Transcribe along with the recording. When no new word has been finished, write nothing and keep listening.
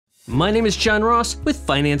My name is John Ross with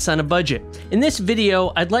Finance on a Budget. In this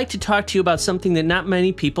video, I'd like to talk to you about something that not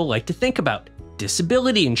many people like to think about: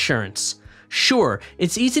 disability insurance. Sure,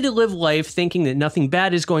 it's easy to live life thinking that nothing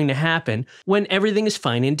bad is going to happen when everything is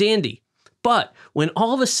fine and dandy. But when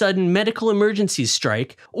all of a sudden medical emergencies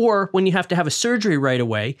strike, or when you have to have a surgery right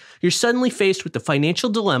away, you're suddenly faced with the financial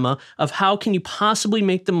dilemma of how can you possibly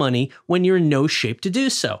make the money when you're in no shape to do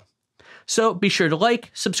so. So be sure to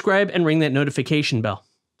like, subscribe, and ring that notification bell.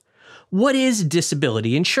 What is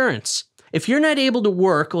disability insurance? If you're not able to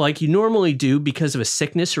work like you normally do because of a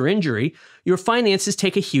sickness or injury, your finances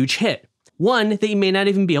take a huge hit, one that you may not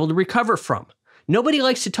even be able to recover from. Nobody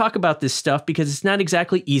likes to talk about this stuff because it's not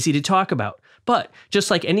exactly easy to talk about. But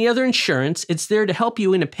just like any other insurance, it's there to help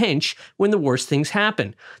you in a pinch when the worst things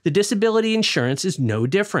happen. The disability insurance is no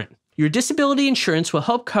different. Your disability insurance will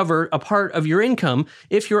help cover a part of your income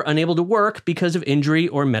if you're unable to work because of injury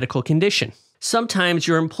or medical condition. Sometimes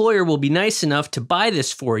your employer will be nice enough to buy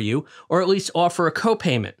this for you, or at least offer a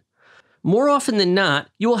copayment. More often than not,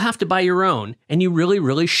 you will have to buy your own, and you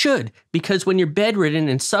really should, because when you're bedridden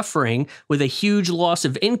and suffering with a huge loss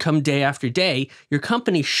of income day after day, your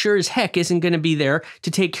company sure as heck isn't going to be there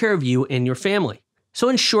to take care of you and your family. So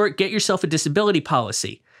in short, get yourself a disability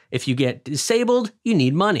policy. If you get disabled, you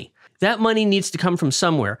need money. That money needs to come from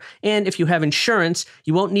somewhere, and if you have insurance,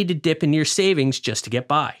 you won't need to dip into your savings just to get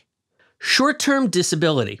by. Short-term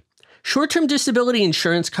disability. Short-term disability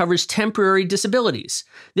insurance covers temporary disabilities.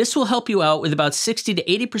 This will help you out with about 60 to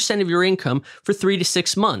 80% of your income for 3 to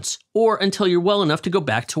 6 months, or until you're well enough to go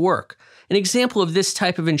back to work. An example of this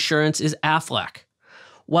type of insurance is Aflac.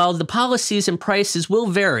 While the policies and prices will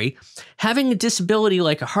vary, having a disability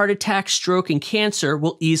like a heart attack, stroke, and cancer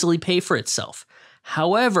will easily pay for itself.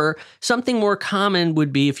 However, something more common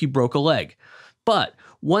would be if you broke a leg. But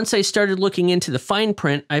once I started looking into the fine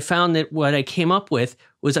print, I found that what I came up with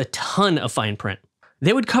was a ton of fine print.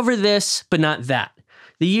 They would cover this, but not that.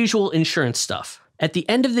 The usual insurance stuff. At the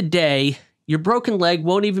end of the day, your broken leg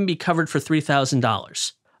won't even be covered for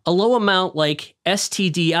 $3,000. A low amount like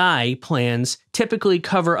STDI plans typically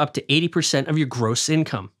cover up to 80% of your gross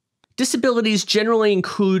income. Disabilities generally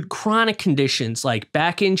include chronic conditions like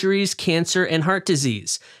back injuries, cancer, and heart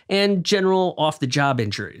disease, and general off-the-job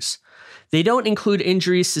injuries. They don't include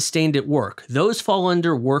injuries sustained at work. Those fall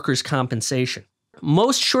under workers' compensation.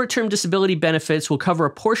 Most short-term disability benefits will cover a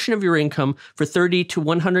portion of your income for 30 to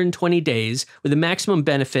 120 days with a maximum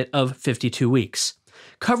benefit of 52 weeks.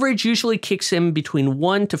 Coverage usually kicks in between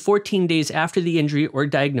 1 to 14 days after the injury or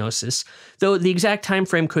diagnosis, though the exact time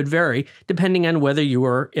frame could vary depending on whether you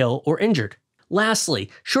are ill or injured. Lastly,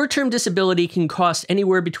 short-term disability can cost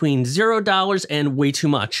anywhere between $0 and way too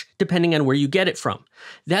much, depending on where you get it from.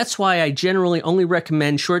 That's why I generally only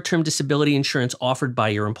recommend short-term disability insurance offered by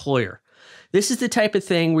your employer. This is the type of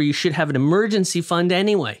thing where you should have an emergency fund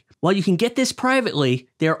anyway. While you can get this privately,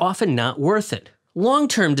 they are often not worth it.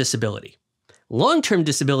 Long-term disability. Long-term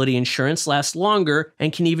disability insurance lasts longer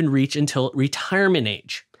and can even reach until retirement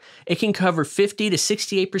age. It can cover 50 to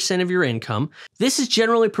 68% of your income. This is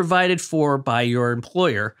generally provided for by your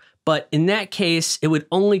employer, but in that case, it would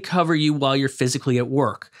only cover you while you're physically at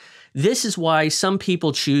work. This is why some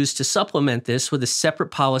people choose to supplement this with a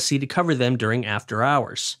separate policy to cover them during after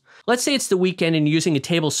hours. Let's say it's the weekend and you're using a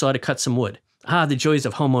table saw to cut some wood. Ah, the joys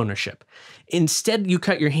of home ownership. Instead, you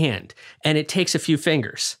cut your hand, and it takes a few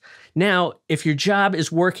fingers. Now, if your job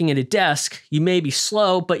is working at a desk, you may be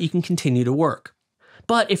slow, but you can continue to work.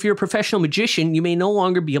 But if you're a professional magician, you may no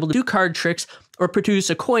longer be able to do card tricks or produce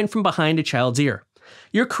a coin from behind a child's ear.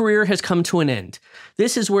 Your career has come to an end.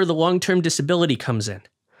 This is where the long-term disability comes in.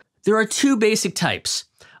 There are 2 basic types.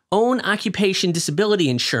 Own occupation disability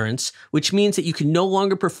insurance, which means that you can no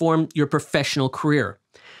longer perform your professional career.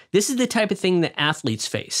 This is the type of thing that athletes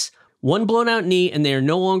face. One blown out knee and they are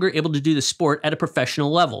no longer able to do the sport at a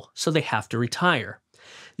professional level, so they have to retire.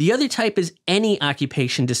 The other type is any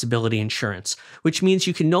occupation disability insurance, which means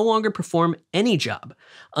you can no longer perform any job.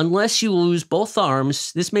 Unless you lose both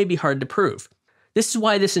arms, this may be hard to prove. This is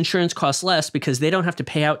why this insurance costs less, because they don't have to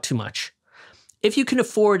pay out too much. If you can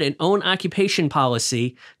afford an own occupation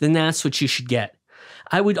policy, then that's what you should get.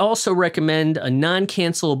 I would also recommend a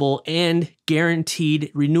non-cancelable and guaranteed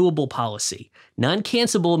renewable policy.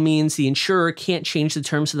 Non-cancelable means the insurer can't change the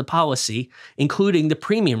terms of the policy, including the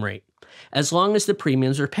premium rate, as long as the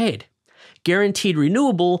premiums are paid. Guaranteed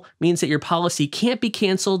renewable means that your policy can't be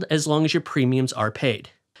canceled as long as your premiums are paid.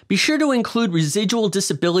 Be sure to include residual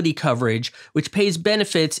disability coverage, which pays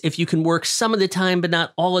benefits if you can work some of the time but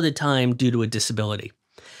not all of the time due to a disability.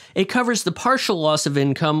 It covers the partial loss of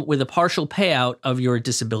income with a partial payout of your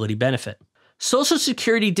disability benefit. Social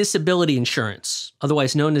Security Disability Insurance,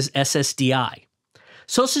 otherwise known as SSDI.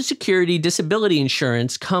 Social Security Disability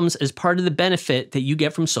Insurance comes as part of the benefit that you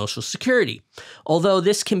get from Social Security, although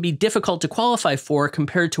this can be difficult to qualify for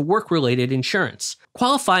compared to work-related insurance.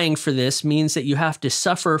 Qualifying for this means that you have to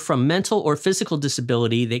suffer from mental or physical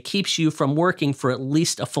disability that keeps you from working for at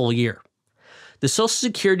least a full year. The Social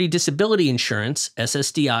Security Disability Insurance,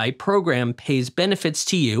 SSDI, program pays benefits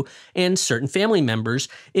to you and certain family members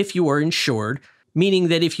if you are insured, meaning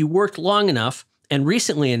that if you worked long enough and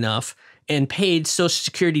recently enough and paid Social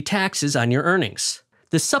Security taxes on your earnings.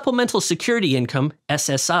 The Supplemental Security Income,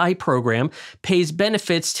 SSI program, pays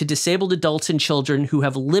benefits to disabled adults and children who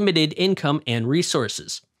have limited income and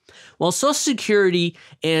resources. While Social Security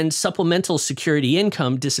and Supplemental Security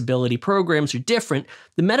Income disability programs are different,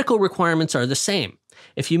 the medical requirements are the same.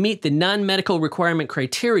 If you meet the non-medical requirement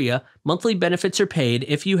criteria, monthly benefits are paid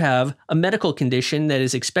if you have a medical condition that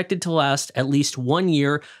is expected to last at least 1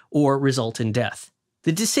 year or result in death.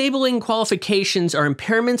 The disabling qualifications are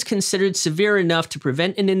impairments considered severe enough to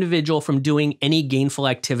prevent an individual from doing any gainful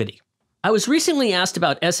activity. I was recently asked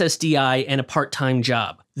about SSDI and a part-time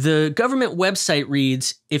job. The government website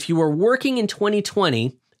reads, if you are working in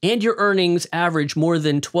 2020 and your earnings average more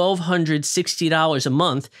than $1,260 a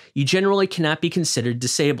month, you generally cannot be considered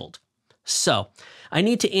disabled. So, I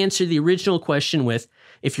need to answer the original question with,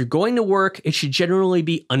 if you're going to work, it should generally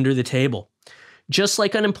be under the table. Just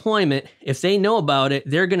like unemployment, if they know about it,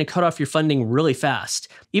 they're going to cut off your funding really fast,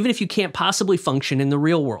 even if you can't possibly function in the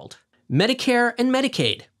real world. Medicare and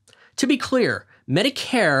Medicaid. To be clear,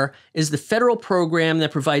 Medicare is the federal program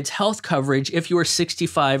that provides health coverage if you are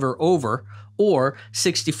 65 or over, or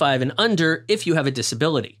 65 and under if you have a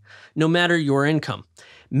disability, no matter your income.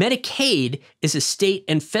 Medicaid is a state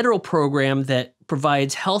and federal program that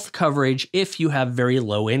provides health coverage if you have very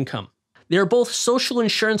low income. They are both social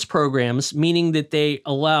insurance programs, meaning that they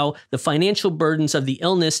allow the financial burdens of the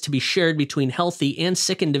illness to be shared between healthy and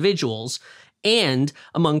sick individuals and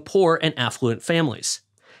among poor and affluent families.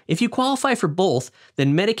 If you qualify for both,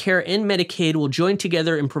 then Medicare and Medicaid will join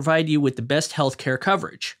together and provide you with the best health care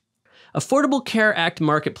coverage. Affordable Care Act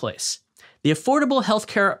Marketplace. The Affordable Health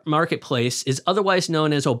Care Marketplace is otherwise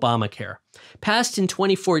known as Obamacare. Passed in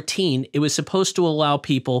 2014, it was supposed to allow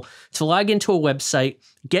people to log into a website,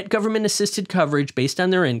 get government-assisted coverage based on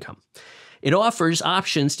their income. It offers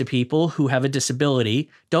options to people who have a disability,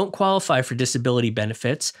 don't qualify for disability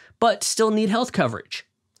benefits, but still need health coverage.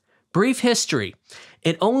 Brief history.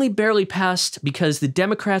 It only barely passed because the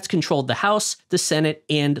Democrats controlled the House, the Senate,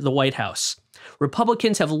 and the White House.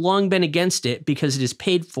 Republicans have long been against it because it is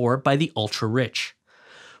paid for by the ultra-rich.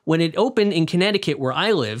 When it opened in Connecticut, where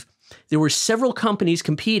I live, there were several companies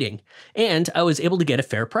competing, and I was able to get a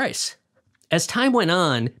fair price. As time went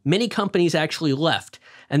on, many companies actually left,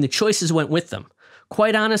 and the choices went with them.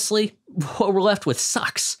 Quite honestly, what we're left with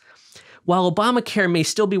sucks. While Obamacare may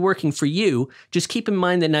still be working for you, just keep in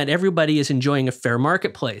mind that not everybody is enjoying a fair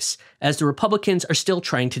marketplace, as the Republicans are still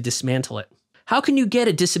trying to dismantle it. How can you get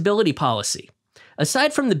a disability policy?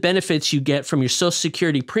 Aside from the benefits you get from your Social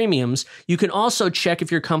Security premiums, you can also check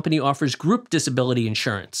if your company offers group disability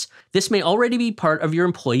insurance. This may already be part of your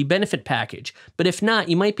employee benefit package, but if not,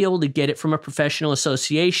 you might be able to get it from a professional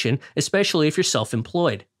association, especially if you're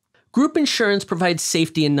self-employed. Group insurance provides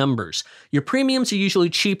safety in numbers. Your premiums are usually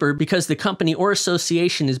cheaper because the company or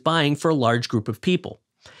association is buying for a large group of people.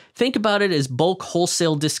 Think about it as bulk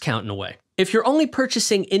wholesale discount in a way. If you're only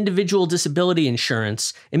purchasing individual disability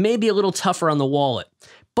insurance, it may be a little tougher on the wallet,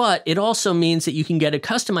 but it also means that you can get a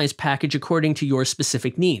customized package according to your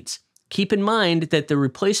specific needs. Keep in mind that the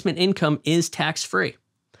replacement income is tax-free.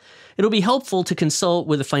 It'll be helpful to consult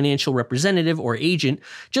with a financial representative or agent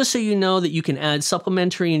just so you know that you can add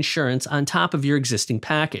supplementary insurance on top of your existing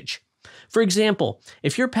package. For example,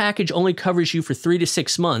 if your package only covers you for 3 to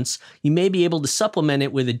 6 months, you may be able to supplement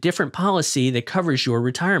it with a different policy that covers your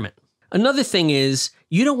retirement. Another thing is,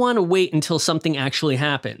 you don't want to wait until something actually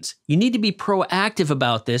happens. You need to be proactive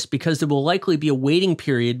about this because there will likely be a waiting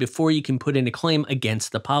period before you can put in a claim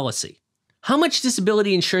against the policy. How much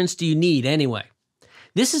disability insurance do you need anyway?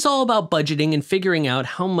 This is all about budgeting and figuring out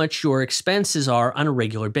how much your expenses are on a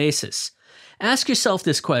regular basis. Ask yourself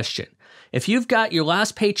this question. If you've got your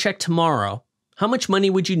last paycheck tomorrow, how much money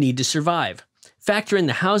would you need to survive? Factor in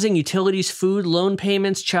the housing, utilities, food, loan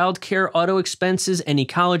payments, childcare, auto expenses, any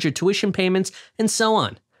college or tuition payments, and so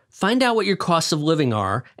on. Find out what your costs of living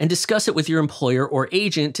are and discuss it with your employer or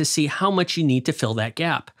agent to see how much you need to fill that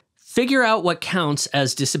gap. Figure out what counts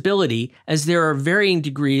as disability, as there are varying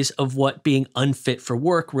degrees of what being unfit for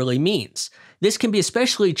work really means. This can be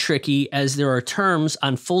especially tricky as there are terms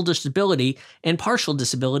on full disability and partial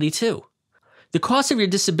disability too. The cost of your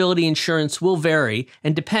disability insurance will vary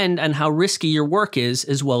and depend on how risky your work is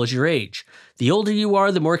as well as your age. The older you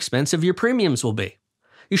are, the more expensive your premiums will be.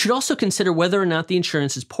 You should also consider whether or not the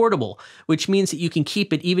insurance is portable, which means that you can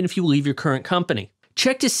keep it even if you leave your current company.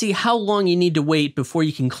 Check to see how long you need to wait before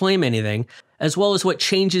you can claim anything, as well as what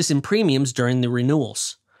changes in premiums during the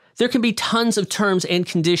renewals. There can be tons of terms and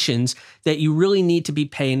conditions that you really need to be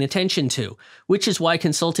paying attention to, which is why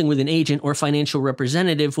consulting with an agent or financial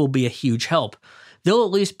representative will be a huge help. They'll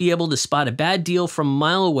at least be able to spot a bad deal from a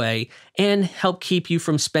mile away and help keep you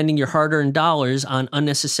from spending your hard-earned dollars on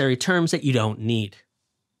unnecessary terms that you don't need.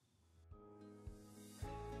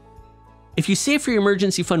 If you save for your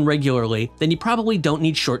emergency fund regularly, then you probably don't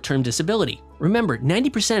need short-term disability. Remember,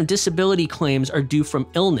 90% of disability claims are due from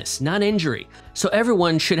illness, not injury. So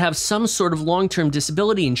everyone should have some sort of long-term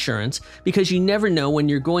disability insurance because you never know when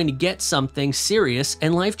you're going to get something serious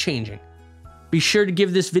and life-changing. Be sure to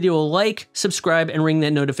give this video a like, subscribe, and ring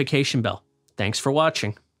that notification bell. Thanks for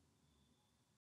watching.